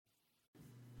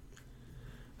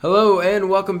Hello and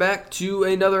welcome back to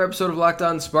another episode of Locked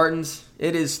On Spartans.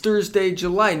 It is Thursday,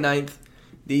 July 9th.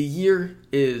 The year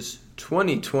is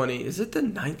 2020. Is it the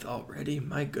 9th already?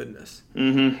 My goodness.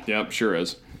 Yep, sure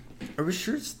is. Are we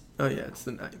sure it's... Oh yeah, it's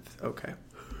the 9th. Okay.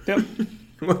 Yep.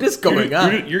 What is going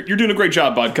on? You're doing a great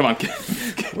job, bud. Come on.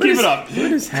 Give it up.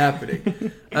 What is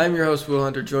happening? I'm your host, Will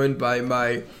Hunter, joined by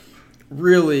my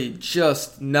really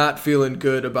just not feeling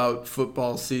good about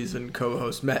football season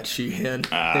co-host, Matt Sheehan.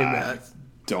 Hey, Matt.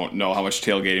 Don't know how much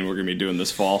tailgating we're going to be doing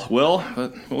this fall, Will,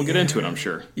 but we'll get into it, I'm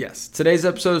sure. Yes. Today's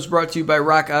episode is brought to you by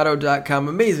RockAuto.com.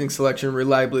 Amazing selection,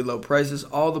 reliably low prices,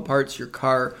 all the parts your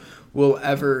car will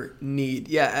ever need.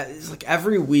 Yeah, it's like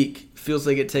every week feels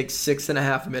like it takes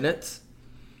 6.5 minutes.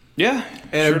 Yeah,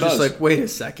 and sure I'm just does. like, wait a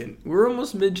second. We're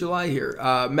almost mid-July here.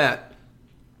 Matt.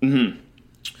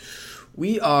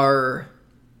 We are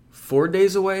 4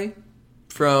 days away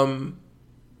from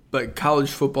like college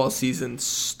football season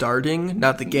starting,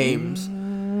 not the games,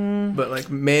 but like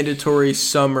mandatory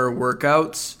summer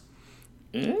workouts.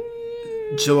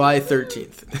 July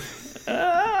 13th.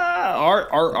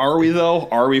 Are we though?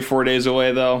 Are we 4 days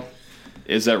away though?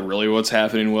 Is that really what's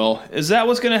happening, Will? Is that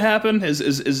what's going to happen?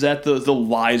 Is that the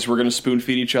lies we're going to spoon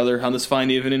feed each other on this fine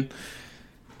evening?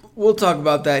 We'll talk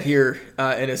about that here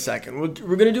in a second.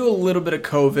 We're going to do a little bit of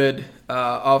COVID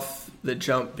off the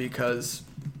jump because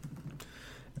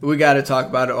we got to talk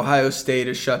about it. Ohio State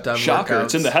has shut down Shocker, workouts.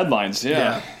 it's in the headlines,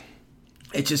 yeah.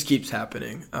 It just keeps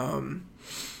happening.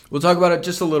 We'll talk about it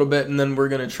just a little bit, and then we're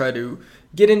going to try to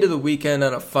get into the weekend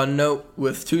on a fun note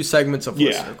with 2 segments of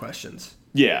listener questions.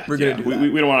 Yeah, we're going to do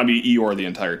that. We don't want to be Eeyore the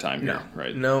entire time here,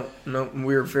 right? No.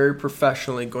 We're very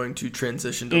professionally going to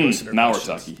transition to listener now questions.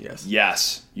 Now we're talking.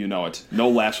 Yes, you know it. No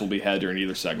laughs will be had during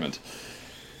either segment.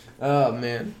 Oh,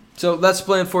 man. So that's the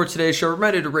plan for today's show.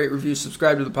 Remember to rate, review,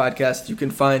 subscribe to the podcast. You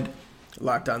can find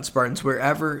Locked On Spartans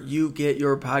wherever you get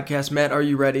your podcast. Matt, are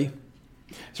you ready?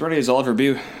 As ready as I'll ever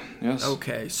be. Yes.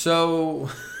 Okay,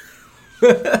 so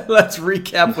let's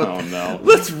recap.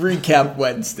 Let's recap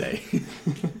Wednesday.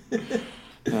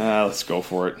 Let's go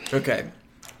for it. Okay.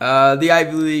 The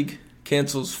Ivy League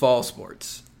cancels fall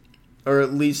sports, or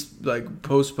at least like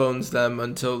postpones them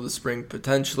until the spring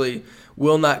potentially.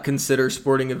 Will not consider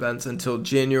sporting events until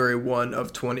January 1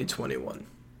 of 2021.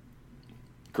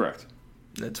 Correct.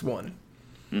 That's one.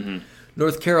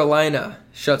 North Carolina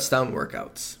shuts down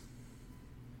workouts.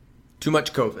 Too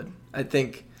much COVID. I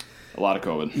think. A lot of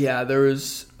COVID. Yeah, there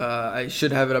was, I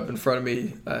should have it up in front of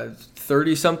me,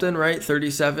 30-something, right?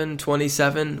 37,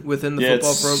 27 within the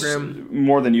football program.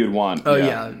 More than you'd want. Oh,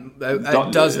 yeah.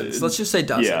 Dozens. Let's just say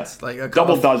dozens. Yeah. Like a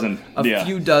dozen. A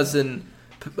few dozen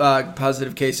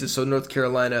positive cases. So North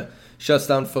Carolina shuts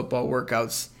down football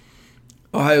workouts.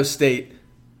 Ohio State,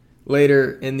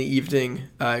 later in the evening,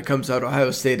 it comes out Ohio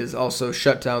State has also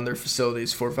shut down their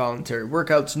facilities for voluntary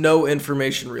workouts. No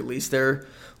information released there.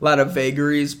 A lot of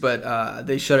vagaries, but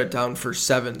they shut it down for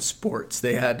 7 sports.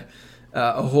 They had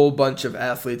a whole bunch of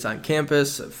athletes on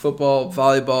campus, football,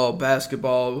 volleyball,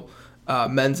 basketball,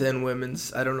 men's and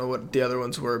women's. I don't know what the other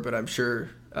ones were, but I'm sure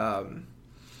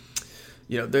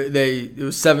it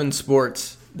was 7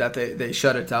 sports that they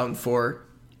shut it down for,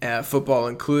 football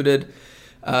included,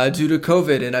 due to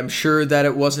COVID. And I'm sure that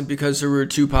it wasn't because there were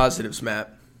 2 positives,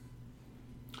 Matt.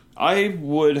 I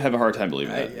would have a hard time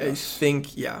believing that. I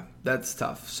think, yeah, that's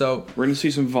tough. So we're going to see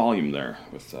some volume there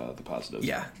with the positives.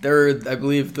 Yeah, I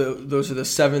believe those are the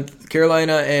 7th.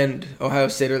 Carolina and Ohio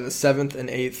State are the 7th and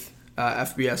 8th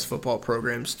FBS football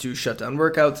programs to shut down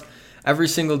workouts. Every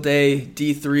single day,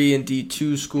 D3 and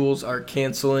D2 schools are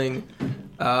canceling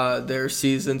their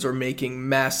seasons or making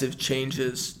massive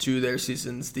changes to their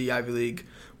seasons. The Ivy League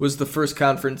was the first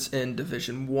conference in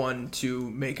Division I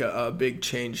to make a big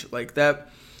change like that.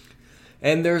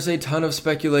 And there's a ton of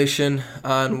speculation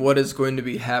on what is going to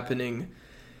be happening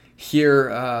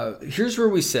here. Here's where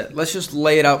we sit. Let's just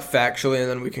lay it out factually, and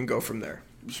then we can go from there.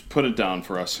 Just put it down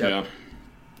for us, yeah.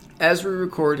 As we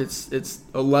record, it's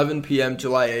 11 p.m.,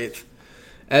 July 8th.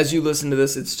 As you listen to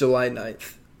this, it's July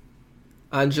 9th.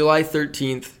 On July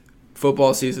 13th,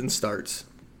 football season starts.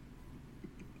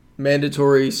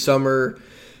 Mandatory summer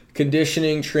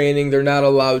conditioning training. They're not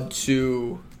allowed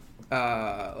to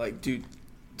do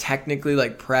technically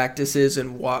like practices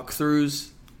and walkthroughs,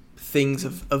 things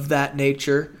of that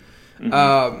nature.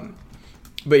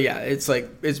 But yeah, it's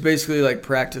basically like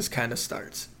practice kind of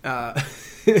starts.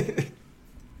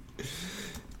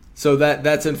 So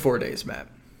that's in 4 days, Matt.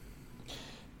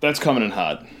 That's coming in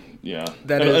hot. Yeah,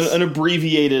 that is an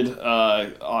abbreviated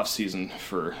off season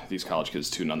for these college kids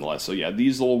too, nonetheless. So yeah,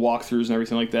 these little walkthroughs and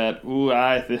everything like that.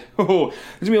 There's gonna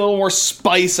be a little more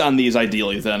spice on these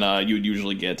ideally than you'd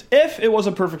usually get if it was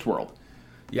a perfect world.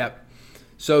 Yep.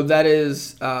 So that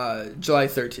is July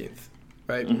 13th,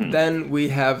 right? Mm-hmm. Then we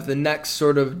have the next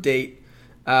sort of date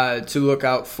to look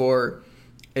out for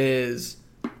is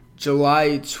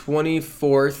July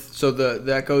 24th. So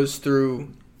that goes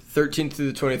through 13th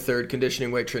through the 23rd,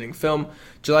 conditioning, weight training, film.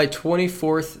 July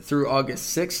 24th through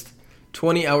August 6th,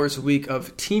 20 hours a week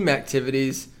of team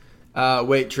activities,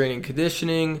 weight training,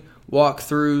 conditioning,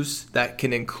 walkthroughs that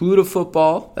can include a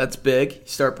football. That's big. You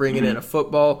start bringing in a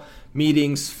football,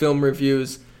 meetings, film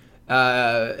reviews,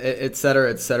 et cetera,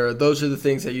 et cetera. Those are the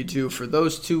things that you do for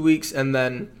those 2 weeks. And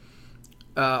then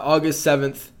August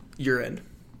 7th, you're in.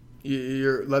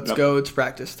 Let's go. It's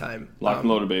practice time. Lock and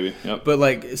loaded, baby. Yep. But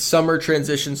like summer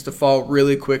transitions to fall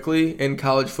really quickly in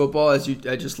college football, I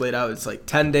just laid out. It's like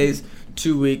 10 days,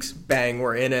 2 weeks, bang,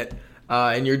 we're in it.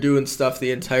 And you're doing stuff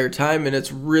the entire time. And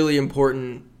it's really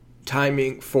important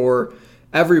timing for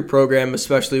every program,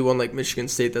 especially one like Michigan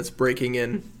State that's breaking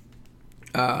in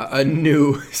a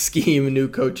new scheme, a new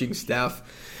coaching staff,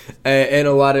 and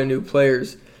a lot of new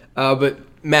players. But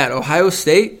Matt, Ohio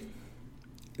State,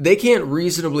 they can't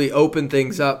reasonably open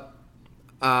things up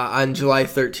on July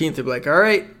 13th. They'll be like, all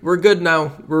right, we're good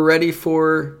now. We're ready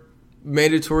for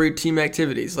mandatory team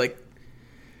activities. Like,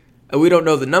 we don't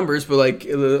know the numbers, but like,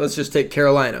 let's just take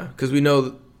Carolina because we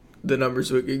know the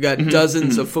numbers. We got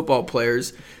dozens of football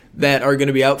players that are going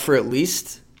to be out for at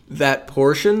least that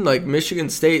portion. Like Michigan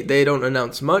State, they don't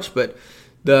announce much, but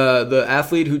the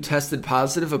athlete who tested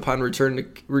positive upon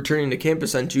returning to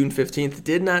campus on June 15th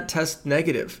did not test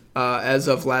negative as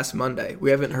of last Monday. We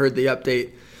haven't heard the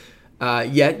update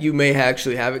yet. You may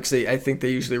actually have it because I think they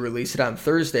usually release it on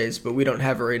Thursdays, but we don't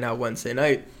have it right now Wednesday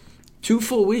night. 2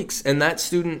 full weeks, and that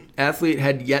student athlete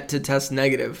had yet to test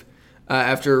negative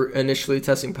after initially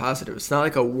testing positive. It's not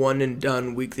like a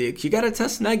one-and-done weekly. You got to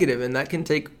test negative, and that can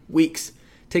take weeks.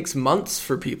 It takes months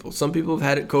for people. Some people have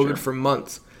had it COVID for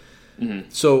months. Mm-hmm.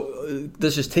 So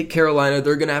let's just take Carolina.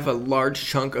 They're going to have a large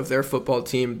chunk of their football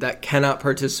team that cannot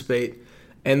participate,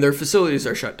 and their facilities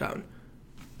are shut down.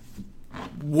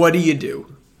 What do you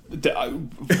do? The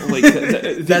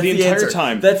entire answer.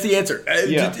 time. That's the answer.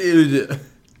 Yeah.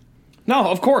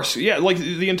 No, of course. Yeah, like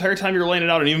the entire time you're laying it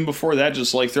out, and even before that,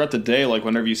 just like throughout the day, like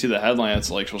whenever you see the headline, it's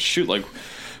like, well, shoot, like,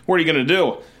 what are you going to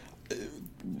do?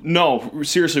 No,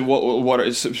 seriously,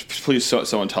 please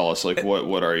someone tell us, like,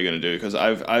 what are you going to do? Because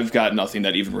I've got nothing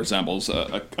that even resembles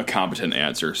a competent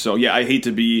answer. So, yeah, I hate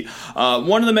to be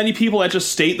one of the many people that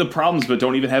just state the problems but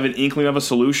don't even have an inkling of a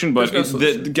solution, but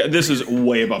this is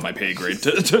way above my pay grade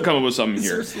to come up with something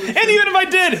here. And even if I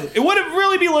did, it wouldn't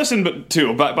really be listened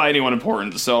to by anyone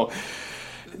important, so...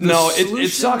 No, it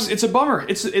sucks. It's a bummer.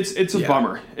 It's a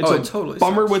bummer. It's it totally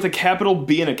bummer sucks. with a capital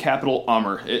B and a capital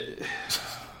ummer.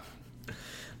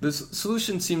 The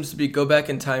solution seems to be go back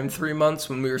in time 3 months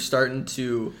when we were starting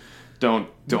to don't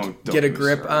get a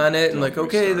grip on it and like,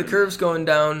 okay, the curve's going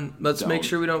down. Let's make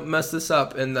sure we don't mess this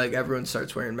up. And like everyone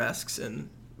starts wearing masks, and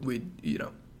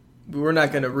we're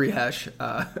not going to rehash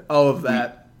all of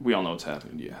that. We all know what's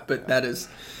happened. Yeah, but that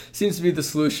seems to be the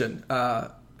solution.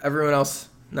 Everyone else.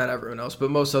 Not everyone else,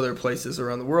 but most other places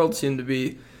around the world seem to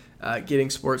be getting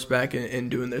sports back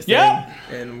and doing their thing. Yeah.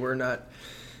 And we're not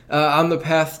on the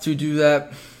path to do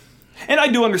that. And I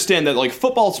do understand that, like,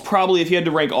 football's probably, if you had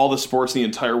to rank all the sports in the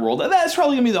entire world, that's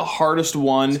probably going to be the hardest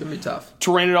one. It's going to be tough.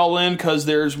 To rein it all in, because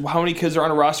there's, how many kids are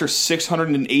on a roster?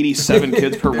 687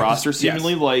 kids per roster,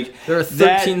 seemingly. Yes. Like, there are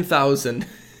 13,000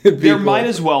 There might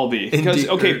as well be. Because,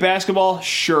 okay, or, basketball,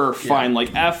 sure, fine. Like,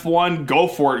 F1, go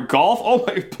for it. Golf, oh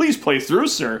my, please play through,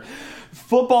 sir.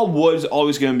 Football was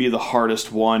always going to be the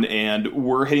hardest one, and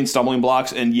we're hitting stumbling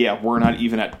blocks, and yeah, we're not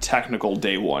even at technical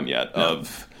day one yet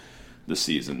of the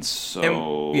season.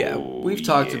 So, and, we've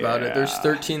talked about it. There's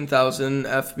 13,000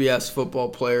 FBS football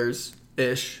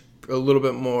players-ish, a little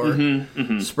bit more,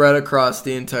 spread across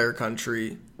the entire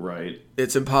country. Right.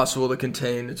 It's impossible to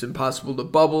contain. It's impossible to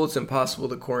bubble. It's impossible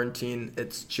to quarantine.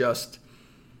 It's just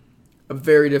a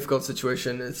very difficult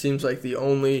situation. It seems like the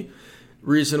only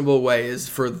reasonable way is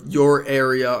for your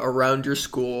area around your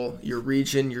school, your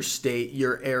region, your state,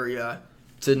 your area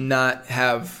to not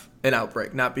have an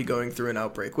outbreak, not be going through an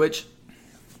outbreak, which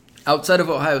outside of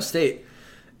Ohio State,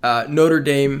 Notre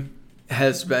Dame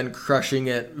has been crushing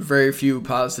it. Very few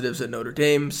positives at Notre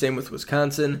Dame. Same with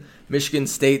Wisconsin. Michigan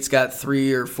State's got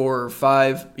 3 or 4 or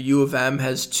 5. U of M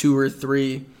has 2 or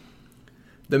 3.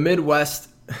 The Midwest,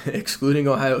 excluding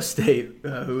Ohio State,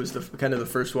 who was kind of the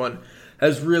first one,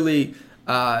 has really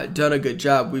done a good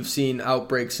job. We've seen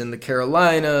outbreaks in the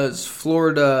Carolinas,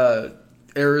 Florida,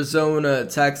 Arizona,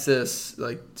 Texas.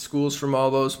 Like schools from all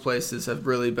those places have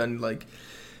really been like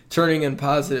turning in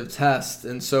positive tests.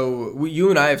 And so you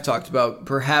and I have talked about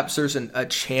perhaps there's a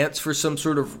chance for some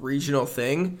sort of regional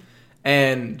thing.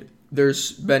 And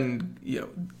there's been,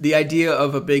 the idea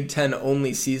of a Big Ten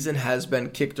only season has been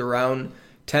kicked around.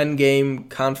 10-game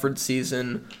conference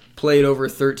season played over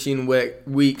 13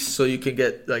 weeks so you can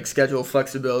get like schedule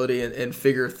flexibility and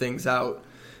figure things out,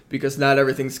 because not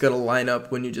everything's going to line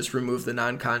up when you just remove the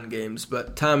non-con games.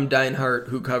 But Tom Deinhart,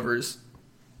 who covers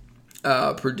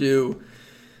Purdue,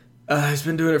 has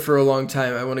been doing it for a long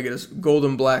time. I want to get his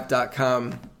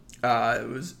goldenblack.com. It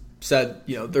was said,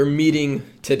 they're meeting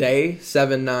today,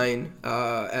 7/9,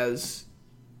 as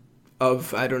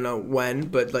of, I don't know when,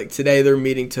 but like today they're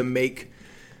meeting to make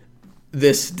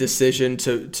this decision,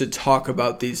 to talk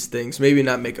about these things. Maybe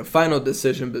not make a final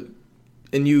decision, but,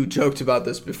 and you joked about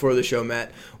this before the show,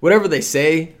 Matt, whatever they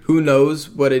say, who knows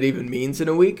what it even means in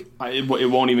a week? It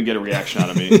won't even get a reaction out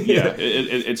of me. Yeah,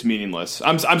 it's meaningless.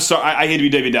 I'm sorry, I hate to be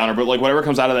David Downer, but like whatever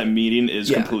comes out of that meeting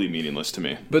is completely meaningless to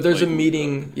me. But there's a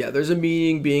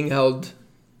meeting being held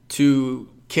to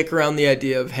kick around the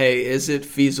idea of, hey, is it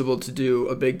feasible to do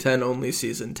a Big Ten only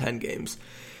season, 10 games?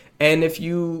 And if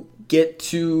you get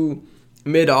to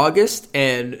mid-August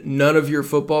and none of your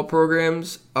football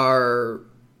programs are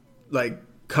like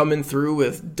coming through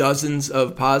with dozens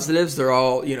of positives, they're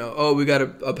all, we got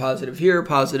a positive here,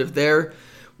 positive there.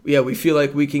 Yeah, we feel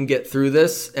like we can get through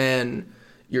this, and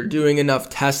you're doing enough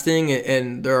testing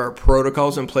and there are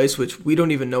protocols in place, which we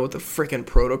don't even know what the freaking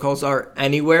protocols are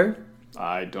anywhere.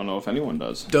 I don't know if anyone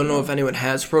does. Don't know if anyone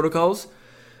has protocols.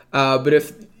 But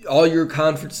if all your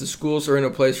conferences, schools are in a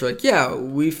place where like, yeah,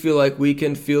 we feel like we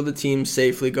can field the team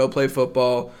safely, go play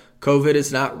football. COVID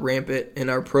is not rampant in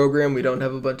our program. We don't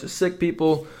have a bunch of sick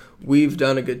people. We've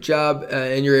done a good job,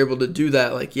 and you're able to do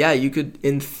that. Like, yeah, you could,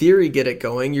 in theory, get it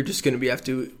going. You're just going to have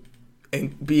to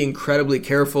be incredibly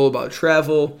careful about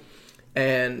travel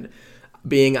and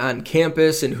being on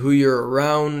campus and who you're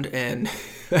around. And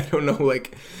I don't know,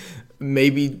 like,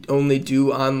 maybe only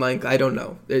do online. I don't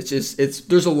know.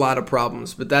 There's a lot of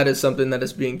problems, but that is something that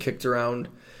is being kicked around.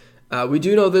 We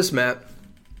do know this, Matt.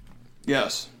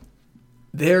 Yes.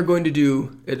 They're going to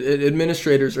do,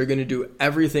 administrators are going to do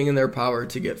everything in their power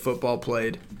to get football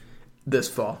played this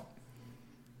fall.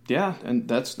 Yeah, and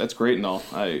that's great and all.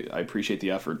 I appreciate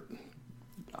the effort.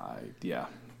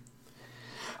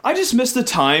 I just missed the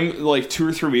time like 2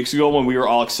 or 3 weeks ago when we were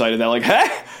all excited that like, hey,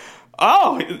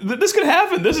 this could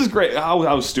happen. This is great.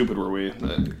 How stupid were we?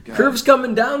 Curve's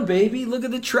coming down, baby. Look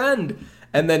at the trend.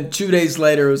 And then 2 days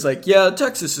later, it was like, yeah,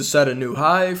 Texas has set a new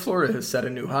high. Florida has set a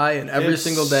new high. And every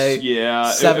single day,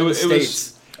 seven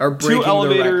states are breaking two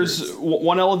elevators. The records.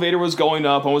 One elevator was going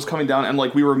up, one was coming down. And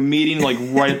like we were meeting like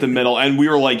right at the middle. And we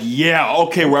were like, yeah,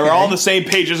 okay, we're all on the same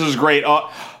page. This is great.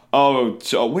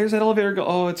 So where's that elevator go?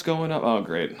 Oh, it's going up. Oh,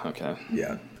 great. Okay.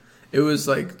 Yeah. It was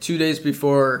like 2 days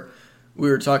before we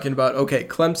were talking about, okay,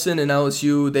 Clemson and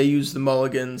LSU, they use the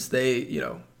mulligans. They,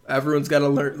 everyone's got to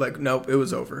learn. Like, nope, it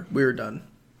was over. We were done.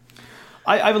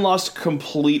 I haven't lost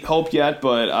complete hope yet,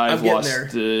 but I've lost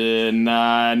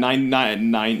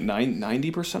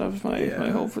 90% of my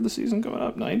hope for the season coming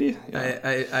up. 90.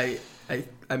 Yeah.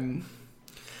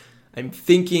 I'm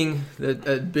thinking that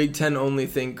a Big Ten only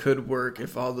thing could work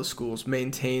if all the schools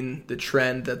maintain the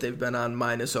trend that they've been on,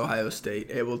 minus Ohio State,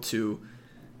 able to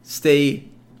stay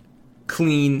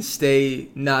clean, stay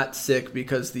not sick,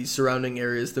 because the surrounding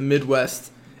areas, the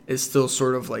Midwest, is still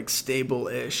sort of like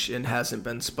stable-ish and hasn't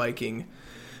been spiking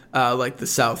like the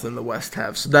South and the West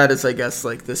have. So that is, I guess,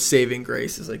 like the saving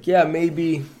grace is like, yeah,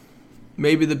 maybe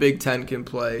the Big Ten can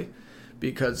play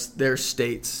because their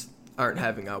states aren't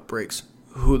having outbreaks.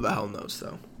 Who the hell knows,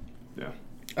 though? Yeah.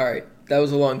 All right. That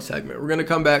was a long segment. We're going to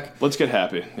come back. Let's get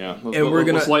happy. Yeah.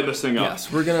 Let's lighten this thing up. Yes,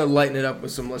 we're going to lighten it up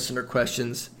with some listener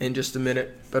questions in just a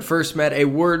minute. But first, Matt, a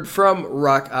word from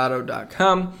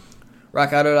RockAuto.com.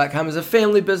 RockAuto.com is a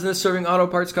family business serving auto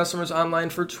parts customers online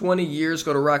for 20 years.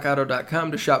 Go to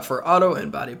RockAuto.com to shop for auto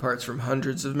and body parts from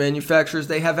hundreds of manufacturers.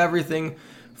 They have everything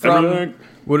from...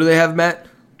 What do they have, Matt?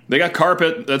 They got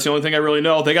carpet. That's the only thing I really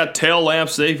know. They got tail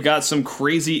lamps. They've got some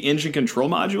crazy engine control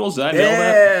modules. Did I nail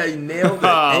that? Yeah, you nailed it.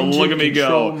 Engine look at me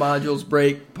control go. modules,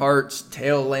 brake parts,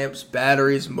 tail lamps,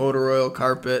 batteries, motor oil,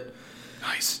 carpet.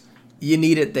 Nice. You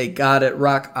need it. They got it.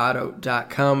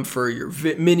 RockAuto.com for your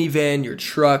minivan, your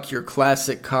truck, your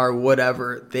classic car,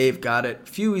 whatever. They've got it.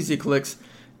 Few easy clicks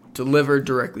delivered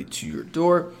directly to your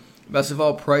door. Best of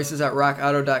all, prices at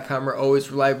RockAuto.com are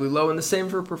always reliably low, and the same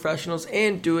for professionals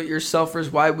and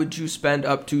do-it-yourselfers. Why would you spend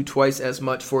up to twice as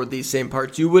much for these same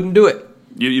parts? You wouldn't do it.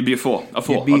 You'd be a fool. A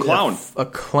clown. A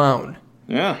clown.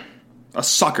 Yeah. A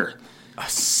sucker. A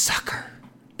sucker.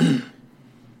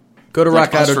 Go to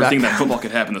like us for rockauto.com. thinking that football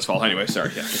could happen this fall. Anyway,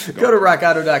 sorry. Yeah, Go to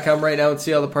rockauto.com right now and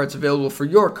see all the parts available for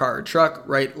your car or truck.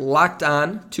 Write Locked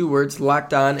On, 2 words,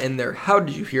 Locked On, in their How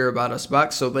Did You Hear About Us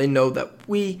box so they know that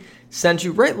we sent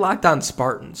you. Write Locked On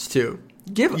Spartans, too.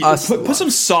 Give us put some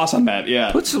sauce on that,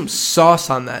 yeah. Put some sauce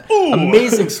on that. Ooh.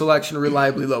 Amazing selection,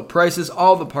 reliably low prices,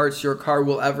 all the parts your car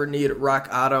will ever need at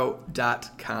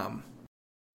rockauto.com.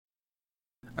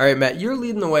 All right, Matt, you're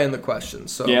leading the way in the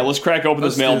questions. So yeah, let's crack open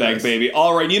this mailbag, baby.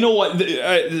 All right, you know what?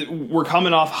 We're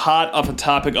coming hot off a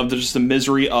topic of just the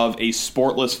misery of a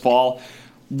sportless fall.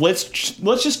 Let's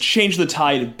just change the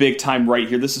tide big time right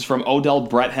here. This is from Odell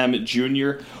Brethem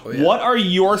Jr. Oh, yeah. What are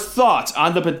your thoughts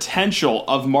on the potential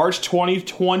of March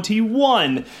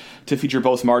 2021 to feature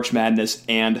both March Madness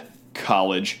and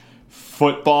college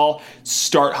football?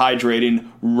 Start hydrating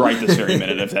right this very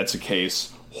minute if that's the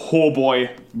case. Oh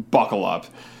boy, buckle up.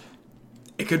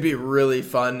 It could be really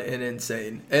fun and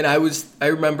insane. And I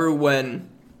remember when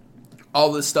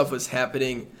all this stuff was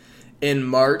happening in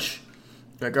March,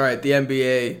 like, all right, the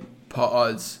NBA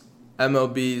pause,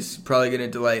 MLB's probably going to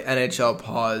delay, NHL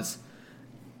pause,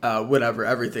 whatever,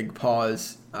 everything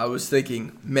pause. I was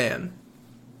thinking, man,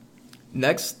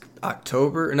 next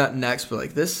October, not next, but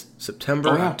like this September,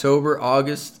 October,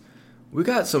 August, we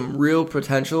got some real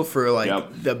potential for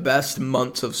the best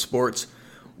months of sports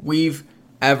we've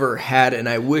ever had, and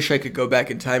I wish I could go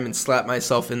back in time and slap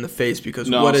myself in the face because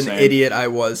what an idiot I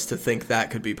was to think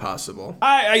that could be possible.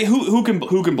 Who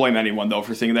can blame anyone though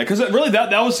for thinking that? Because really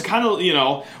that was kind of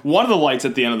one of the lights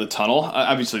at the end of the tunnel.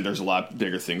 Obviously, there's a lot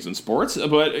bigger things in sports,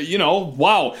 but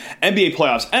wow, NBA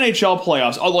playoffs, NHL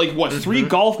playoffs, 3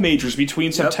 golf majors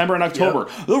between September and October,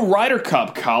 the Ryder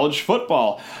Cup, college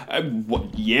football,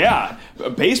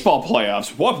 baseball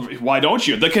playoffs. What? Why don't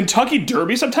you? The Kentucky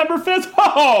Derby, September 5th.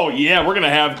 Oh yeah, we're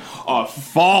gonna have a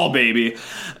fall, baby.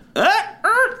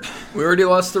 We already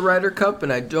lost the Ryder Cup,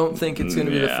 and I don't think it's going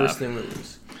to be the first thing we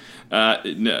lose.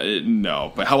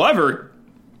 No. But however,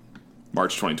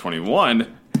 March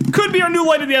 2021 could be our new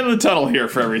light at the end of the tunnel here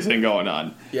for everything going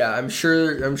on. Yeah, I'm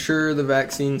sure the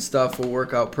vaccine stuff will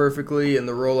work out perfectly, and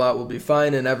the rollout will be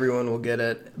fine, and everyone will get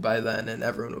it by then, and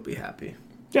everyone will be happy.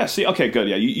 Yeah, see, okay, good.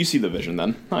 Yeah, you see the vision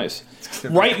then. Nice.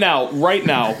 Right now,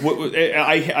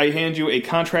 I hand you a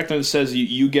contract that says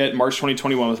you get March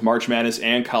 2021 with March Madness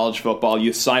and college football.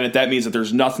 You sign it. That means that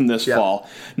there's nothing this fall,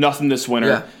 nothing this winter.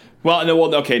 Yeah.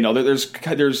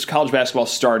 There's college basketball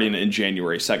starting in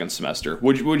January, second semester.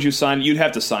 Would you sign? You'd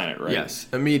have to sign it, right? Yes,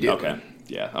 immediately. Okay.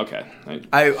 Yeah, okay.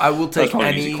 I will take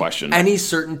any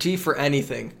certainty for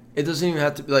anything. It doesn't even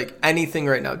have to be anything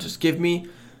right now. Just give me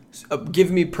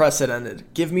precedented.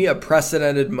 Give me a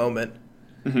precedented moment.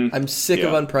 Mm-hmm. I'm sick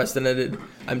of unprecedented.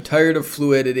 I'm tired of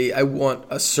fluidity. I want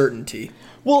a certainty.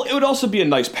 Well, it would also be a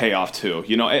nice payoff too.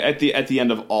 At the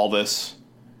end of all this,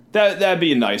 that'd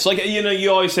be nice. You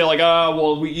always say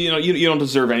you don't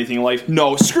deserve anything in life.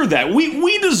 No, screw that.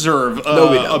 We deserve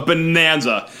a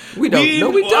bonanza. We don't.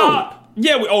 No, we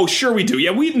don't. Sure we do.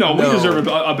 Yeah, we deserve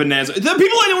a bonanza. The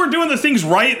people that were doing the things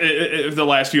right the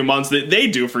last few months, they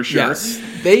do for sure. Yes,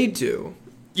 they do.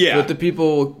 Yeah. But the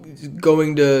people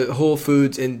going to Whole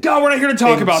Foods and we're not here to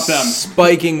talk about them.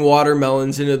 Spiking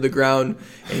watermelons into the ground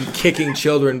and kicking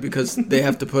children because they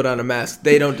have to put on a mask.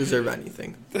 They don't deserve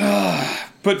anything.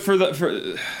 But for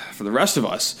the rest of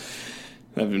us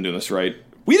that have been doing this right,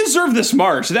 we deserve this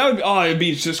March. That would it'd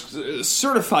be just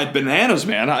certified bananas,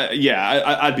 man.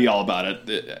 I'd be all about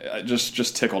it.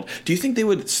 Just tickled. Do you think they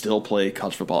would still play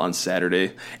college football on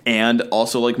Saturday and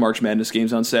also March Madness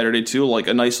games on Saturday too? Like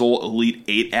a nice little Elite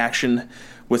 8 action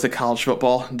with a college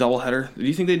football doubleheader? Do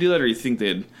you think they'd do that, or do you think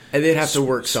they'd have to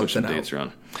work something out? Dates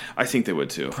around? I think they would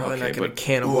too. Probably not going to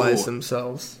cannibalize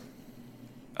themselves.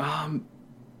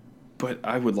 But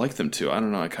I would like them to. I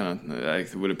don't know. I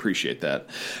would appreciate that.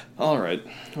 All right.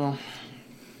 Well,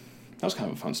 that was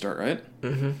kind of a fun start, right?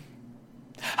 Mm-hmm.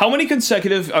 How many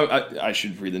consecutive... I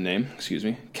should read the name. Excuse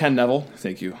me. Ken Neville.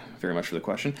 Thank you very much for the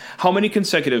question. How many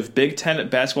consecutive Big Ten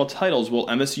basketball titles will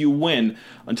MSU win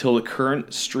until the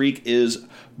current streak is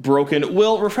broken?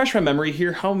 Will, refresh my memory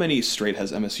here. How many straight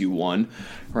has MSU won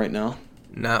right now?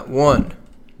 Not one.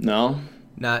 No?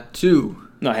 Not two.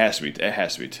 No, it has to be. It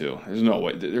has to be 2. There's no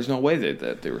way. There's no way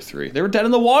that they were 3. They were dead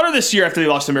in the water this year after they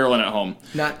lost to Maryland at home.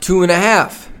 Not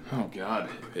 2.5. Oh God,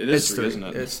 it's 3, 3, isn't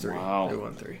it? It's 3. Wow. They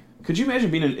won 3. Could you imagine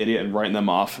being an idiot and writing them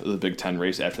off the Big Ten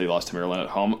race after they lost to Maryland at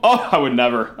home? Oh, I would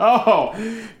never. Oh,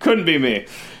 couldn't be me.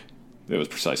 It was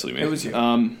precisely me. It was you.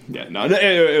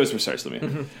 It was precisely me.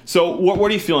 Mm-hmm. So, what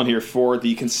are you feeling here for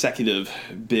the consecutive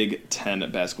Big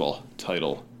Ten basketball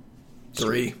title?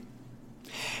 3.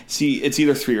 See, it's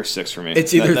either 3 or 6 for me.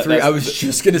 It's either 3. I was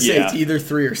just going to say it's either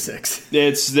 3 or 6.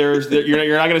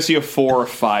 You're not going to see a 4 or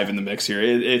 5 in the mix here.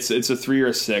 It's a 3 or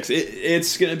a 6.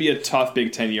 It's going to be a tough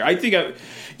Big Ten year. I think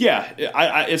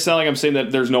it's not like I'm saying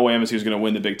that the's no way MSU is going to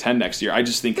win the Big Ten next year. I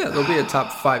just think they'll be a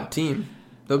top 5 team.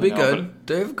 They'll be good.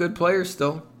 They have good players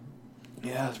still.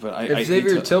 Yeah, but if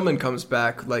Xavier Tillman comes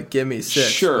back, give me 6.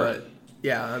 Sure. But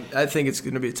yeah, I think it's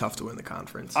going to be tough to win the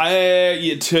conference.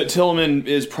 Tillman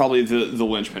is probably the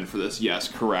linchpin for this. Yes,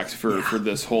 correct. For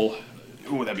this whole...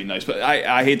 Ooh, that'd be nice. But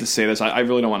I hate to say this. I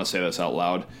really don't want to say this out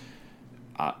loud.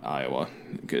 Iowa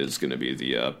is going to be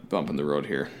the bump in the road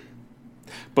here.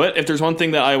 But if there's one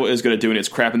thing that Iowa is going to do, and it's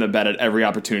crapping the bed at every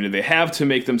opportunity they have to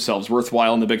make themselves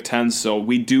worthwhile in the Big Ten, so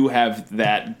we do have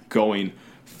that going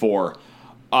for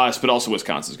us. But also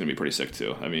Wisconsin's going to be pretty sick,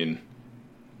 too. I mean...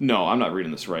 No, I'm not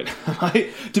reading this right.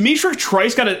 Demetric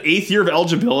Trice got an 8th year of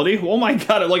eligibility. Oh my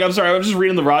god! I'm sorry. I'm just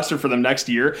reading the roster for them next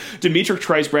year. Demetric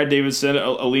Trice, Brad Davidson,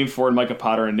 Aleem Ford, Micah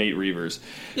Potter, and Nate Reavers.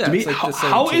 Yeah,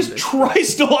 how is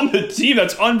Trice still on the team?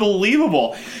 That's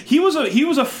unbelievable. He was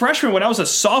a freshman when I was a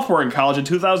sophomore in college in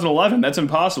 2011. That's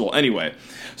impossible. Anyway,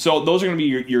 so those are going to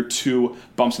be your 2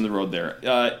 bumps in the road there.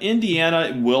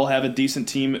 Indiana will have a decent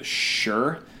team,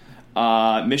 sure.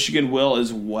 Michigan will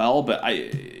as well, but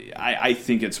I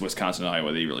think it's Wisconsin and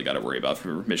Iowa that you really got to worry about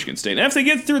for Michigan State. And if they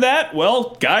get through that,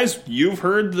 well, guys, you've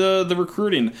heard the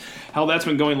recruiting, how that's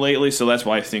been going lately, so that's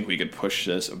why I think we could push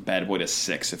this bad boy to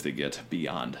 6 if they get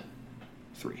beyond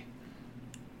 3.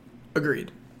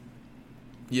 Agreed.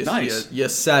 Nice. You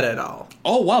said it all.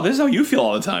 Oh, wow, this is how you feel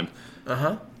all the time.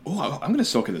 Uh-huh. Oh, I'm going to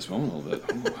soak in this moment a little bit.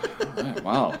 Ooh, all right,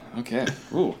 wow, okay.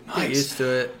 Ooh, nice. Get used to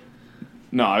it.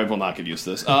 No, I will not get used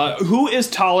to this. Who is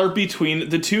taller between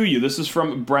the two of you? This is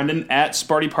from Brendan at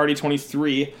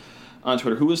SpartyParty23 on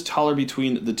Twitter. Who is taller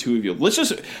between the two of you? Let's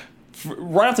just,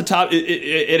 right off the top,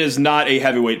 it is not a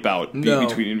heavyweight bout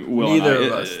between Will and I. Neither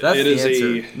of us. That's the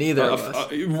answer. Neither of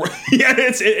us. Yeah,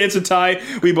 it's a tie.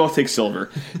 We both take silver.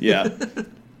 Yeah.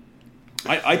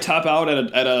 I top out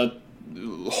at a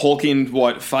hulking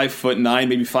 5'9",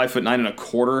 maybe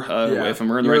 5'9.25". If I'm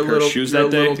wearing the right pair of shoes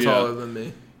that day. You're a little taller than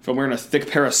me. If I'm wearing a thick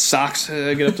pair of socks,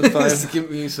 I get up to 5.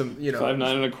 Give me some,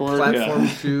 5'9.25". platform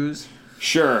shoes.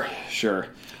 Sure.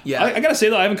 Yeah, I gotta say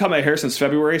though, I haven't cut my hair since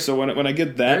February, so when I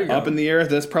get that up in the air,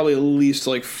 that's probably at least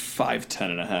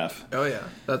 5'10.5". Oh yeah,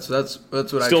 that's what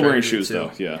Still I still wearing shoes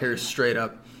though. Yeah, hair straight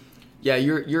up. Yeah,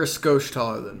 you're a skosh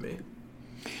taller than me.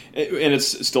 And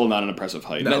it's still not an impressive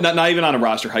height. No. Not even on a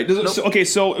roster height. Nope.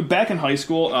 So back in high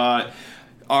school,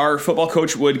 our football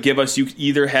coach would give us, you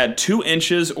either had 2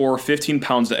 inches or 15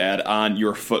 pounds to add on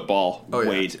your football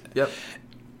weight. Yep.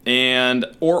 And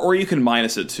or you can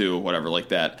minus it too, whatever, like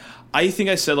that. I think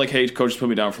I said, hey, coach, put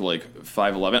me down for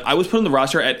 5'11". I was put on the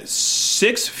roster at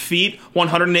 6 feet,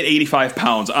 185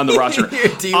 pounds on the roster.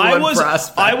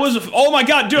 I was, oh my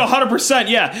god, dude, 100%.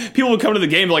 Yeah, people would come to the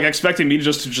game expecting me to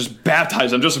just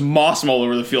baptize them, just moss them all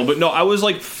over the field. But no, I was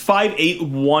 5'8",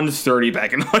 130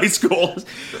 back in high school.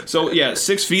 So yeah,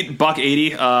 6 feet,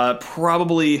 $180.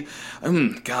 Probably.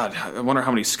 God, I wonder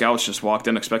how many scouts just walked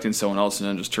in expecting someone else and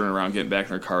then just turning around, getting back in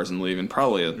their cars and leaving.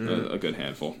 Probably a good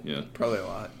handful. Yeah, probably a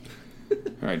lot. All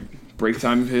right, break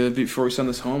time before we send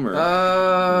this home, or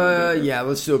yeah,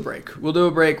 let's do a break. We'll do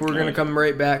a break. We're gonna come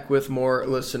right back with more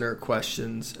listener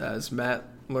questions as Matt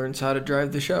learns how to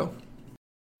drive the show.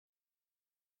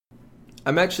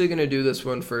 I'm actually gonna do this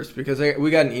one first because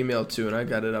we got an email too, and I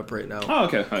got it up right now. Oh,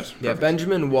 okay, nice. Yeah, Perfect.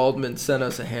 Benjamin Waldman sent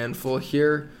us a handful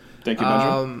here. Thank you,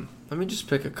 Benjamin. Let me just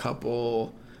pick a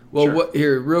couple. Well,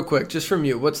 here, real quick, just from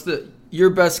you. What's your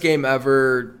best game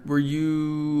ever?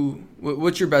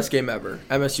 What's your best game ever?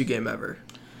 MSU game ever?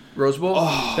 Rose Bowl?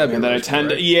 Oh, man, that I tend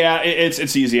to. Yeah, it's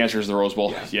the easy answer is the Rose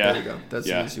Bowl. Yeah. There you go. That's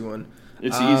the easy one.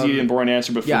 It's the easy and boring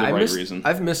answer, but for the right reason.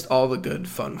 I've missed all the good,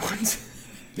 fun ones.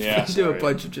 Yeah, do a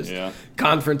bunch of just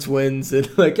conference wins and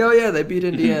they beat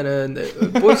Indiana and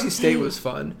Boise State was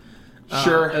fun.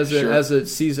 As a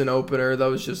season opener, that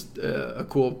was just a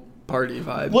cool party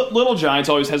vibe. Little Giants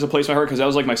always has a place in my heart because that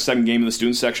was my second game in the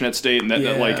student section at State, and that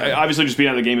obviously just being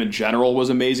at the game in general was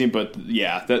amazing. But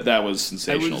yeah, that was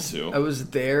sensational too. I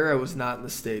was there. I was not in the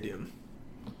stadium.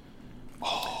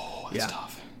 Oh, that's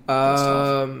tough. That's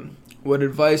tough. What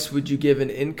advice would you give an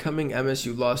incoming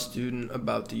MSU law student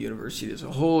about the university as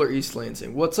a whole or East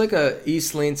Lansing? What's a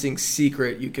East Lansing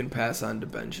secret you can pass on to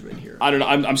Benjamin here? I don't know.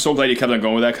 I'm so glad you kept on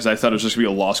going with that because I thought it was just going to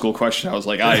be a law school question. I was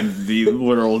like, I'm the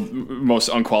literal most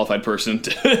unqualified person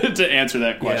to answer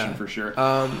that question for sure.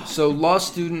 So law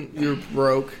student, you're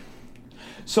broke.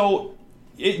 So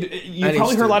you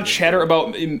probably heard a lot of chatter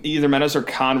about either Menace or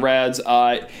Conrad's.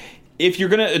 if you're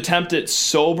going to attempt it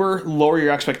sober, lower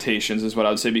your expectations is what I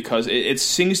would say, because it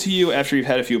sings to you after you've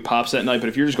had a few pops that night. But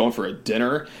if you're just going for a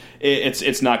dinner,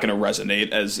 it's not going to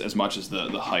resonate as much as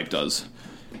the hype does.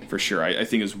 For sure, I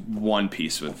think is one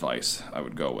piece of advice I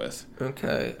would go with.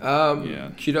 Okay.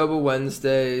 Qdoba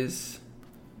Wednesdays.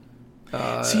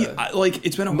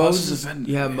 It's been a while since I've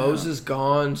been. Yeah, Moses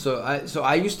gone. So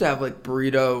I used to have like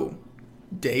burrito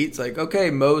dates. Like, okay,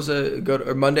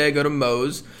 Monday I go to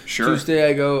Moe's. Sure. Tuesday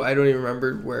I go. I don't even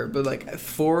remember where, but like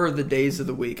 4 of the days of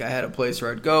the week I had a place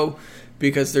where I'd go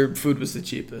because their food was the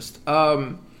cheapest.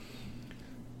 Yeah,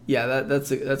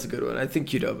 that's a good one. I think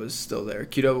Qdoba's still there.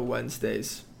 Qdoba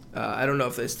Wednesdays. I don't know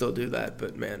if they still do that,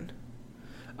 but man,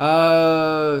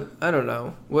 I don't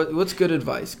know. What's good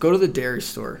advice? Go to the dairy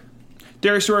store.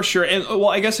 Dairy store, sure. And well,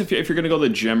 I guess if you're going to go the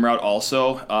gym route,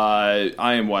 also,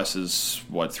 IM West is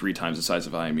 3 times the size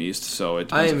of IM East. So it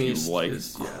depends if you like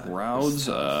crowds.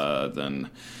 Then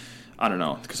I don't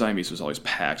know, because IM East was always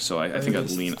packed. So I think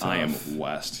I'd lean IM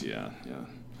West. Yeah.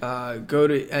 Go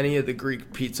to any of the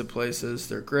Greek pizza places.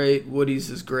 They're great. Woody's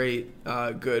is great.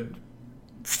 Good,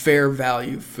 fair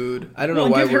value food. I don't know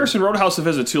why. Give Harrison Roadhouse a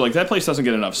visit too. Like, that place doesn't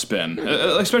get enough spin,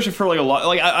 especially for like a law.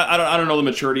 Like, I don't know the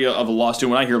maturity of a law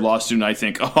student. When I hear law student, I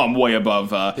think, oh, I'm way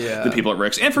above the people at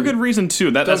Rick's, and for good reason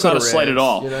too. That's not a slight at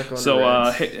all. So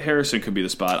Harrison could be the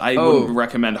spot. I wouldn't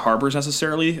recommend Harbor's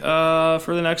necessarily for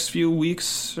the next few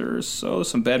weeks or so.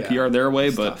 Some bad PR their way,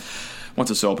 but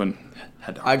once it's open.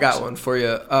 I got one for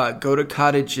you. Go to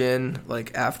Cottage Inn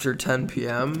like after 10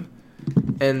 p.m.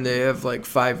 and they have like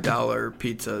 $5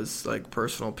 pizzas, like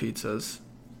personal pizzas.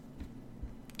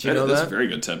 Do you know that? That's a very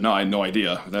good tip. No, I had no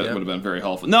idea. That would have been very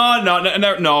helpful.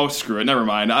 No, screw it. Never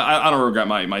mind. I don't regret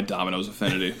my Domino's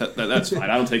affinity. That's fine.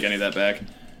 I don't take any of that back.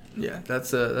 Yeah,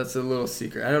 that's a little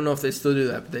secret. I don't know if they still do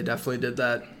that, but they definitely did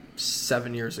that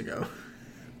 7 years ago.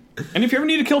 And if you ever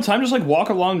need to kill time, just like walk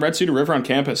along Red Cedar River on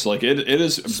campus. Like, it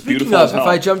is beautiful. Speaking of, if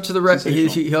I jump to the Red,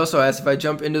 he also asked if I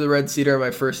jump into the Red Cedar on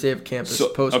my first day of campus,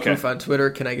 post proof on Twitter,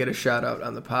 can I get a shout out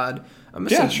on the pod?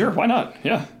 Sure. Why not?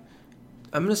 Yeah.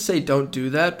 I'm gonna say don't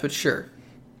do that, but sure.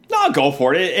 No, go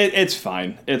for it. It's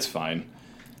fine. It's fine.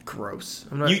 Gross.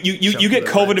 You get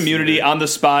COVID immunity on the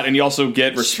spot, and you also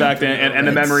get respect and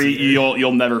a memory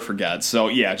you'll never forget. So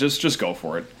yeah, just go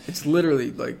for it. It's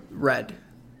literally like red.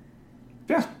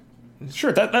 Yeah.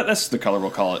 Sure, that's the color we'll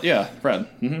call it. Yeah, red.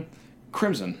 Mm-hmm.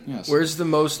 Crimson, yes. Where's the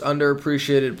most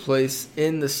underappreciated place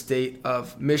in the state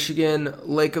of Michigan?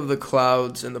 Lake of the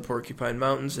Clouds in the Porcupine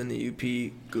Mountains in the UP.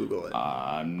 Google it.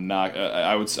 I'm not.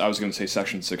 I was going to say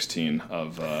Section 16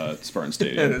 of Spartan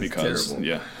Stadium because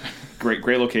terrible.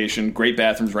 Great location, great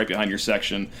bathrooms right behind your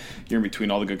section. You're in between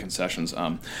all the good concessions.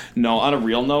 No, on a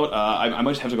real note, I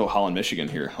might have to go Holland, Michigan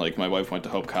here. Like, my wife went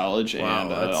to Hope College, and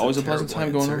always a pleasant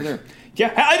time going over there.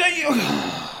 Yeah.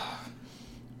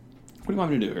 What do you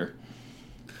want me to do here?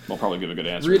 I'll probably give a good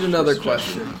answer. Read another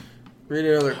question.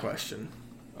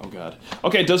 Oh, God.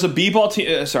 Okay, does a b-ball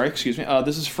team... sorry, excuse me.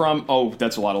 This is from... Oh,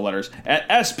 that's a lot of letters. At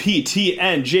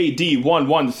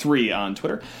SPTNJD113 on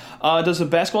Twitter. Does a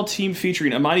basketball team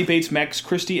featuring Amani Bates, Max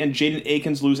Christie, and Jaden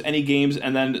Akins lose any games?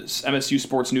 And then MSU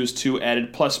Sports News 2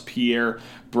 added, plus Pierre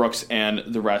Brooks and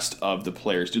the rest of the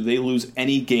players. Do they lose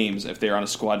any games if they're on a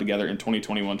squad together in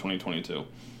 2021-2022?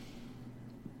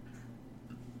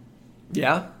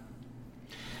 Yeah.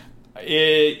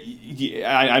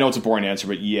 I know it's a boring answer,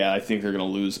 but yeah, I think they're going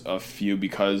to lose a few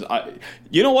because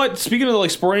you know what? Speaking of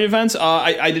like sporting events,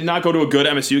 I did not go to a good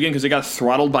MSU game because they got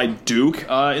throttled by Duke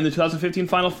in the 2015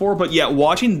 Final Four. But yeah,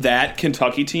 watching that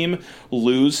Kentucky team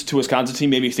lose to Wisconsin team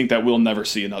made me think that we'll never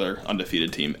see another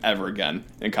undefeated team ever again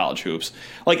in college hoops.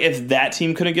 Like, if that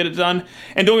team couldn't get it done,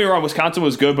 and don't get me wrong, Wisconsin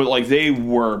was good, but like they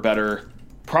were better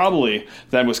probably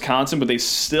than Wisconsin, but they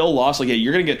still lost. Like, yeah,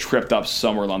 you're going to get tripped up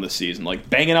somewhere along the season. Like,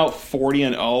 banging out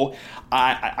 40-0,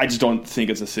 I just don't think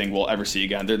it's a thing we'll ever see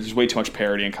again. There's way too much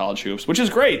parity in college hoops, which is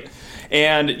great.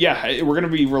 And, yeah, we're going to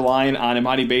be relying on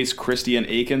Imani Bates, Christie, and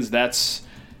Akins. That's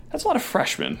a lot of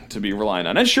freshmen to be relying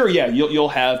on. And sure, yeah, you'll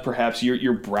have perhaps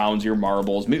your Browns, your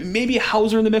Marbles, maybe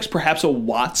Hauser in the mix, perhaps a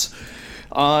Watts,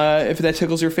 if that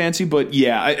tickles your fancy. But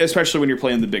yeah, especially when you're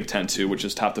playing the Big Ten too, which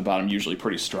is top to bottom usually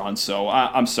pretty strong. So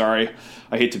I'm sorry,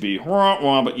 I hate to be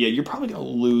but yeah, you're probably going to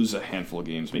lose a handful of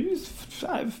games, maybe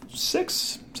 5,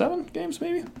 6, 7 games,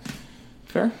 maybe.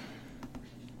 Fair.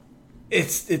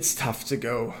 It's tough to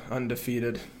go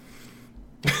undefeated.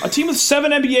 A team with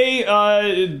 7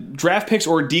 NBA draft picks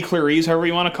or declarees, however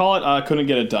you want to call it, couldn't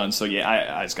get it done. So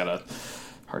yeah, I just got a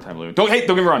hard time believing. Don't get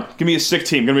me wrong. Give me a sick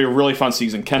team. Going to be a really fun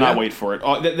season. Cannot wait for it.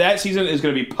 That season is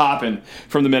going to be popping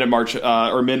from the minute March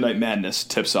or Midnight Madness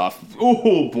tips off.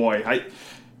 Oh boy,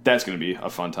 that's going to be a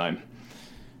fun time.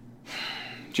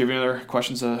 Do you have any other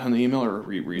questions on the email, or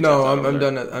read? No, I'm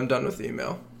done. I'm done with the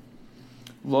email.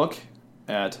 Look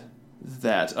at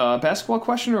that basketball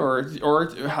question, or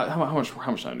how much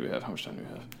time do we have?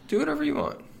 Do whatever you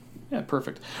want. Yeah,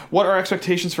 perfect. What are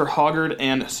expectations for Hoggard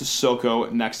and Sissoko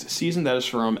next season? That is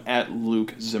from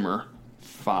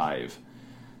 @LukeZimmer5.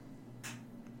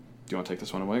 Do you want to take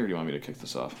this one away, or do you want me to kick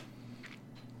this off?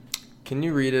 Can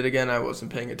you read it again? I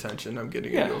wasn't paying attention. I'm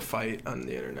getting into a fight on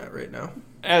the internet right now.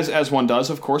 As one does,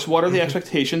 of course. What are the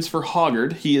expectations for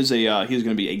Hoggard? He is going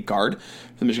to be a guard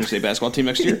for the Michigan State basketball team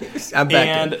next year. I'm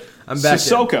back.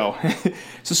 Sissoko.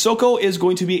 Sissoko is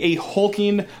going to be a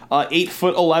hulking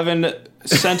 8'11"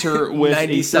 center with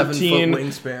 97 a 13 foot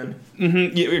wingspan.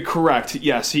 Mm-hmm, yeah, correct.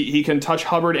 Yes, he can touch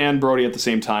Hubbard and Brody at the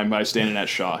same time by standing at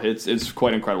Shaw. It's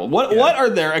quite incredible. What are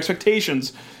their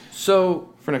expectations? For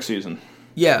next season?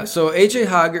 Yeah, so AJ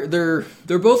Hoggard,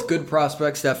 they're both good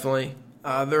prospects, definitely.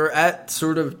 They're at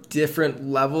sort of different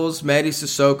levels. Matty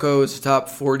Sissoko is a top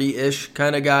 40-ish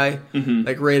kind of guy,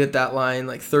 like right at that line,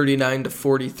 like 39 to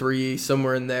 43,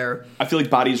 somewhere in there. I feel like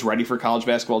Body's ready for college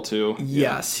basketball too.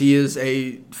 Yes, he is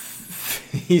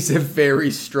he's a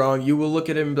very strong. You will look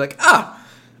at him and be like,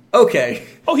 okay.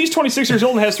 Oh, he's 26 years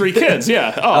old and has 3 kids.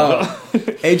 Yeah.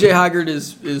 AJ Hoggard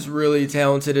is really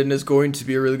talented and is going to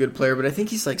be a really good player, but I think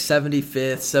he's like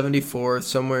 75th, 74th,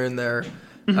 somewhere in there.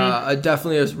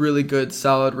 Definitely a really good,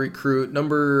 solid recruit.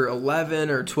 Number 11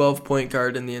 or 12 point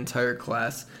guard in the entire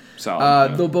class.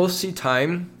 Solid. They'll both see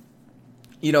time.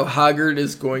 Hoggard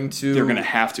is going to... They're going to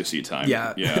have to see time.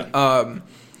 Yeah.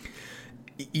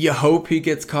 You hope he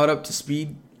gets caught up to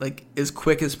speed like as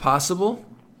quick as possible.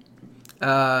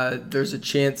 There's a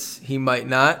chance he might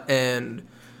not, and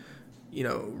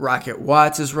Rocket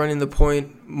Watts is running the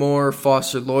point more,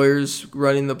 Foster Lawyer's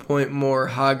running the point more,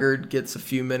 Hoggard gets a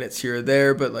few minutes here or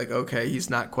there, but he's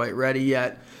not quite ready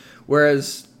yet.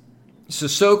 Whereas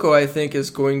Sissoko, I think, is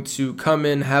going to come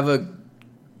in, have a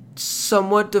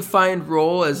somewhat defined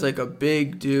role as a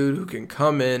big dude who can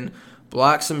come in,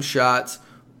 block some shots,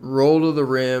 roll to the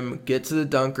rim, get to the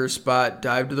dunker spot,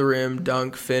 dive to the rim,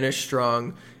 dunk, finish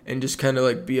strong, and just kind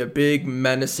of be a big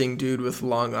menacing dude with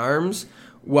long arms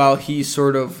while he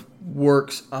sort of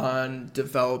works on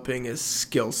developing his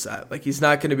skill set. He's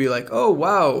not going to be oh,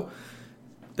 wow,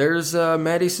 there's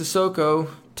Matty Sissoko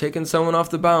taking someone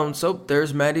off the bounce. Oh,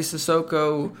 there's Matty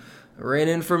Sissoko ran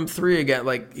in from 3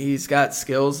 again. He's got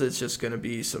skills. It's just going to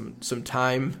be some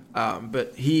time.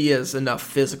 But he has enough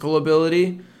physical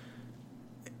ability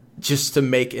just to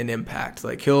make an impact.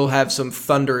 He'll have some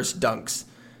thunderous dunks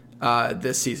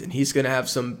this season. He's going to have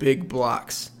some big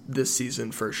blocks this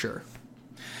season for sure.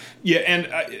 Yeah,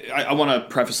 and I want to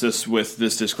preface this with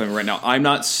this disclaimer right now. I'm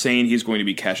not saying he's going to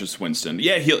be Cassius Winston.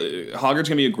 Yeah, Hoggard's going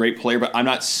to be a great player, but I'm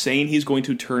not saying he's going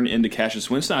to turn into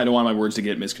Cassius Winston. I don't want my words to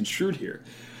get misconstrued here.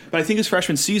 But I think his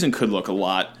freshman season could look a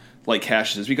lot like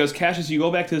Cassius's, because Cassius, you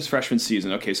go back to his freshman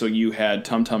season. Okay, so you had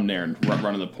Tum Tum Nairn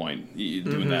running the point,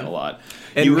 doing that a lot.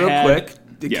 And quick,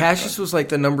 Cassius was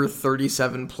the number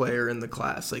 37 player in the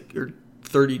class, or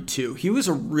 32. He was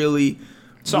a really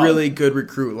good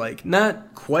recruit.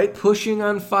 Not quite pushing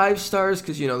on 5 stars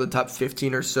because, the top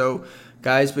 15 or so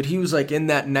guys, but he was in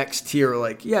that next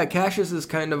tier. Cassius is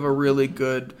kind of a really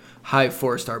good high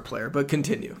 4-star player, but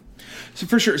continue. So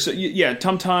for sure. So yeah,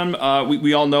 Tum Tum,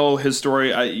 we all know his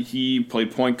story. He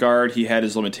played point guard. He had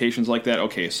his limitations like that.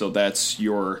 Okay, so that's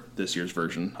this year's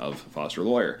version of Foster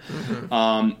Lawyer.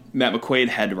 Matt McQuaid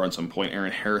had to run some point.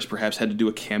 Aaron Harris perhaps had to do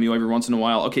a cameo every once in a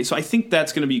while. Okay, so I think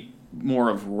that's going to be more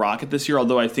of Rocket this year,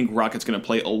 although I think Rocket's going to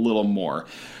play a little more.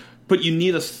 But you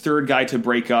need a third guy to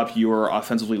break up your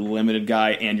offensively limited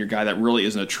guy and your guy that really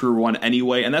isn't a true one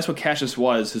anyway, and that's what Cassius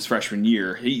was his freshman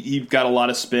year. He got a lot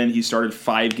of spin. He started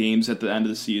 5 games at the end of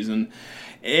the season.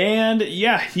 And,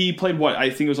 he played I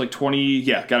think it was 20,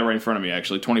 got it right in front of me,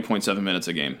 actually, 20.7 minutes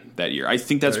a game that year. I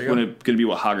think that's going to be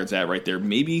what Hoggard's at right there.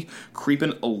 Maybe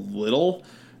creeping a little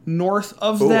north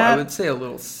of that. I would say a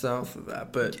little south of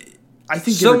that, but... I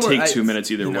think give or take 2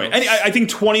 minutes either way. I think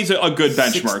 20 is a good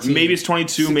benchmark. 16, maybe it's 22,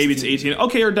 16. Maybe it's 18.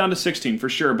 Okay, or down to 16 for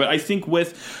sure. But I think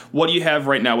with what you have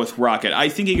right now with Rocket, I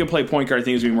think he can play point guard. I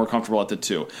think he's going to be more comfortable at the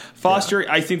 2. Foster,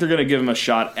 I think they're going to give him a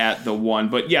shot at the 1.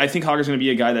 But I think Hoggard's going to be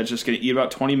a guy that's just going to eat about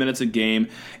 20 minutes a game.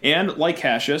 And like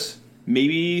Cassius,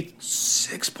 maybe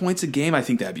 6 points a game. I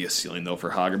think that'd be a ceiling, though,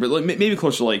 for Hoggard. But maybe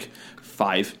close to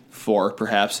 5, 4,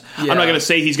 perhaps. Yeah. I'm not going to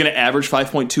say he's going to average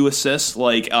 5.2 assists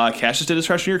like Cassius did his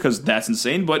freshman year, because that's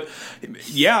insane. But,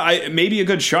 maybe a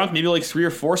good chunk, maybe 3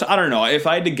 or 4. So I don't know. If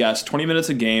I had to guess, 20 minutes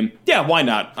a game, why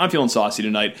not? I'm feeling saucy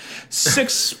tonight.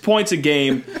 6 points a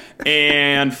game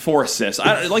and 4 assists.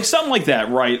 Something like that,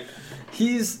 right?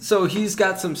 He's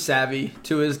got some savvy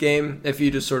to his game. If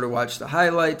you just sort of watch the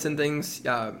highlights and things,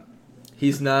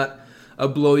 he's not a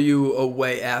blow you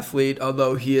away athlete,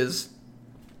 although he is,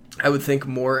 I would think,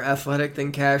 more athletic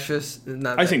than Cassius.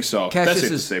 I think so. That's safe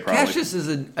to say, probably. Cassius is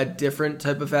a different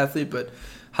type of athlete, but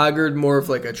Hoggard more of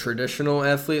like a traditional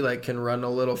athlete, like can run a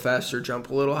little faster, jump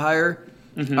a little higher.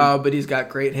 Mm-hmm. But he's got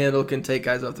great handle, can take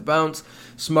guys off the bounce.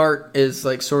 Smart is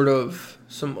like sort of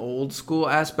some old school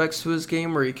aspects to his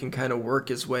game where he can kind of work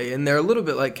his way in there, a little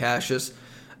bit like Cassius,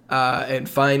 and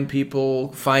find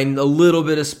a little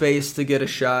bit of space to get a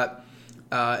shot.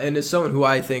 And is someone who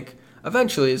I think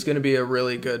eventually is going to be a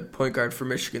really good point guard for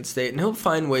Michigan State, and he'll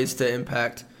find ways to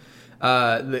impact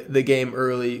the game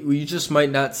early. You just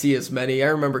might not see as many. I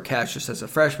remember Cassius as a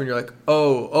freshman. You're like,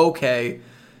 oh, okay,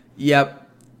 yep.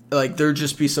 Like, there'd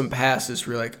just be some passes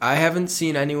where you're like, I haven't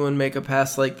seen anyone make a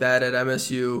pass like that at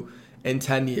MSU in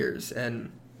 10 years. And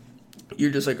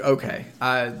you're just like, okay,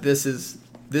 this is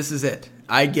it.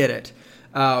 I get it.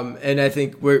 And I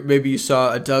think maybe you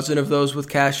saw a dozen of those with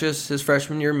Cassius his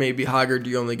freshman year. Maybe Hoggard,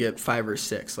 you only get 5 or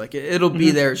 6. Like, it'll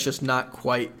be there. It's just not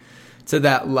quite to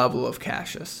that level of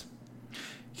Cassius.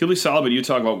 He'll be solid, but you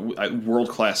talk about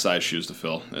world-class size shoes to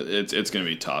fill. It's going to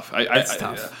be tough. It's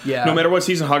tough. Yeah. No matter what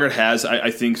season Hoggard has,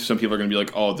 I think some people are going to be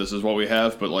like, "Oh, this is what we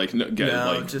have," but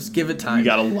just give it time. You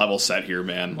got a level set here,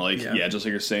 man. Just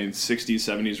like you're saying, 60s,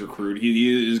 70s recruit.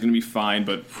 He is going to be fine,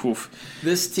 but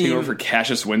this team taking over for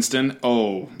Cassius Winston.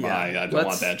 Oh my, I don't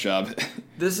want that job.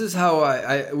 This is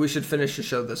how we should finish the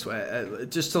show this way,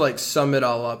 just to like sum it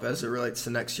all up as it relates to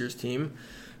next year's team.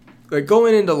 Like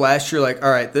going into last year, like, all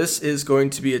right, this is going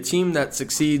to be a team that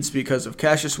succeeds because of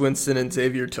Cassius Winston and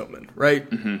Xavier Tillman, right?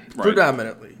 Mm-hmm, right.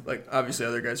 Predominantly. Like, obviously,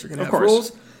 other guys are going to have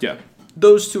roles. Yeah.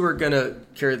 Those two are going to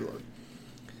carry the load.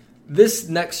 This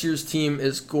next year's team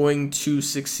is going to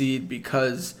succeed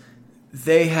because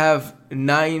they have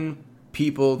 9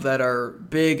 people that are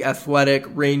big, athletic,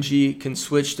 rangy, can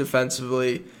switch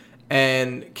defensively,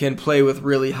 and can play with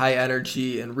really high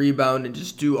energy and rebound and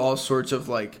just do all sorts of,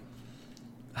 like,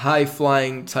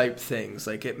 high-flying type things.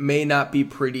 Like, it may not be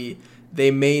pretty.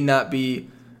 They may not be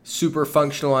super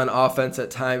functional on offense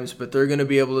at times, but they're going to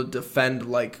be able to defend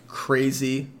like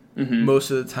crazy most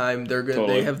of the time.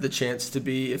 They have the chance to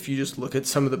be, if you just look at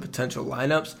some of the potential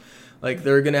lineups, like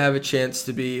they're going to have a chance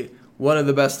to be one of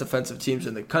the best defensive teams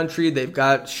in the country. They've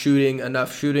got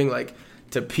enough shooting, like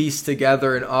to piece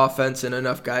together an offense and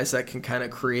enough guys that can kind of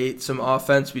create some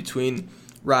offense between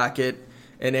Rocket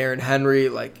and Aaron Henry,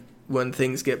 like when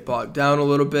things get bogged down a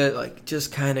little bit, like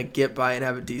just kind of get by and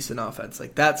have a decent offense.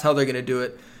 Like that's how they're going to do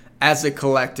it as a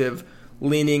collective,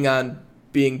 leaning on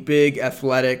being big,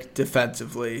 athletic,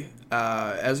 defensively,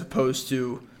 as opposed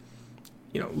to,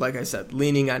 like I said,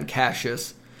 leaning on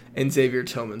Cassius and Xavier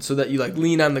Tillman, so that you like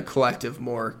lean on the collective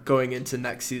more going into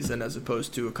next season as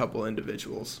opposed to a couple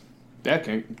individuals. Yeah,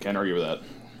 can't argue with that.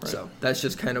 Right. So that's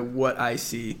just kind of what I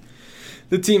see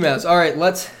the team as. All right,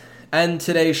 let's end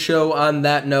today's show on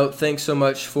that note. Thanks so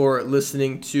much for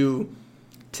listening to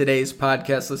today's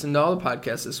podcast. Listen to all the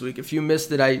podcasts this week. If you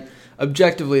missed it, I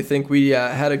objectively think we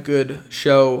had a good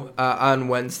show on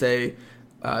Wednesday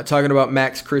talking about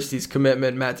Max Christie's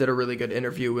commitment. Matt did a really good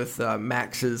interview with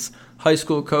Max's high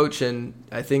school coach, and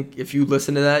I think if you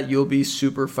listen to that, you'll be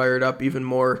super fired up even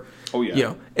more. Oh,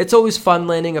 yeah. It's always fun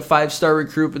landing a 5-star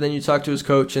recruit, but then you talk to his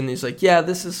coach, and he's like, yeah,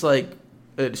 this is like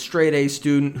a straight A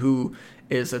student who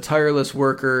is a tireless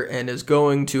worker and is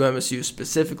going to MSU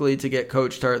specifically to get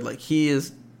coached hard. Like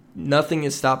nothing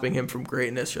is stopping him from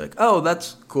greatness. You're like, oh,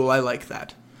 that's cool. I like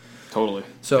that. Totally.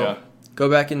 So go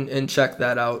back and check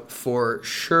that out for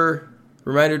sure.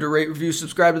 Reminder to rate, review,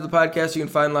 subscribe to the podcast. You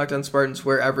can find Locked On Spartans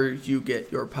wherever you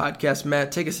get your podcast.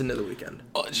 Matt, take us into the weekend.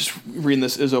 Just reading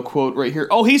this Izzo quote right here.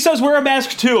 Oh, he says wear a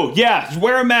mask too. Yeah,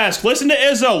 wear a mask. Listen to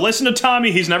Izzo. Listen to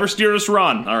Tommy. He's never steered us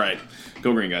wrong. All right.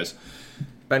 Go green, guys.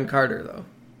 Ben Carter, though.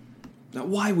 Now,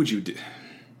 why would you do...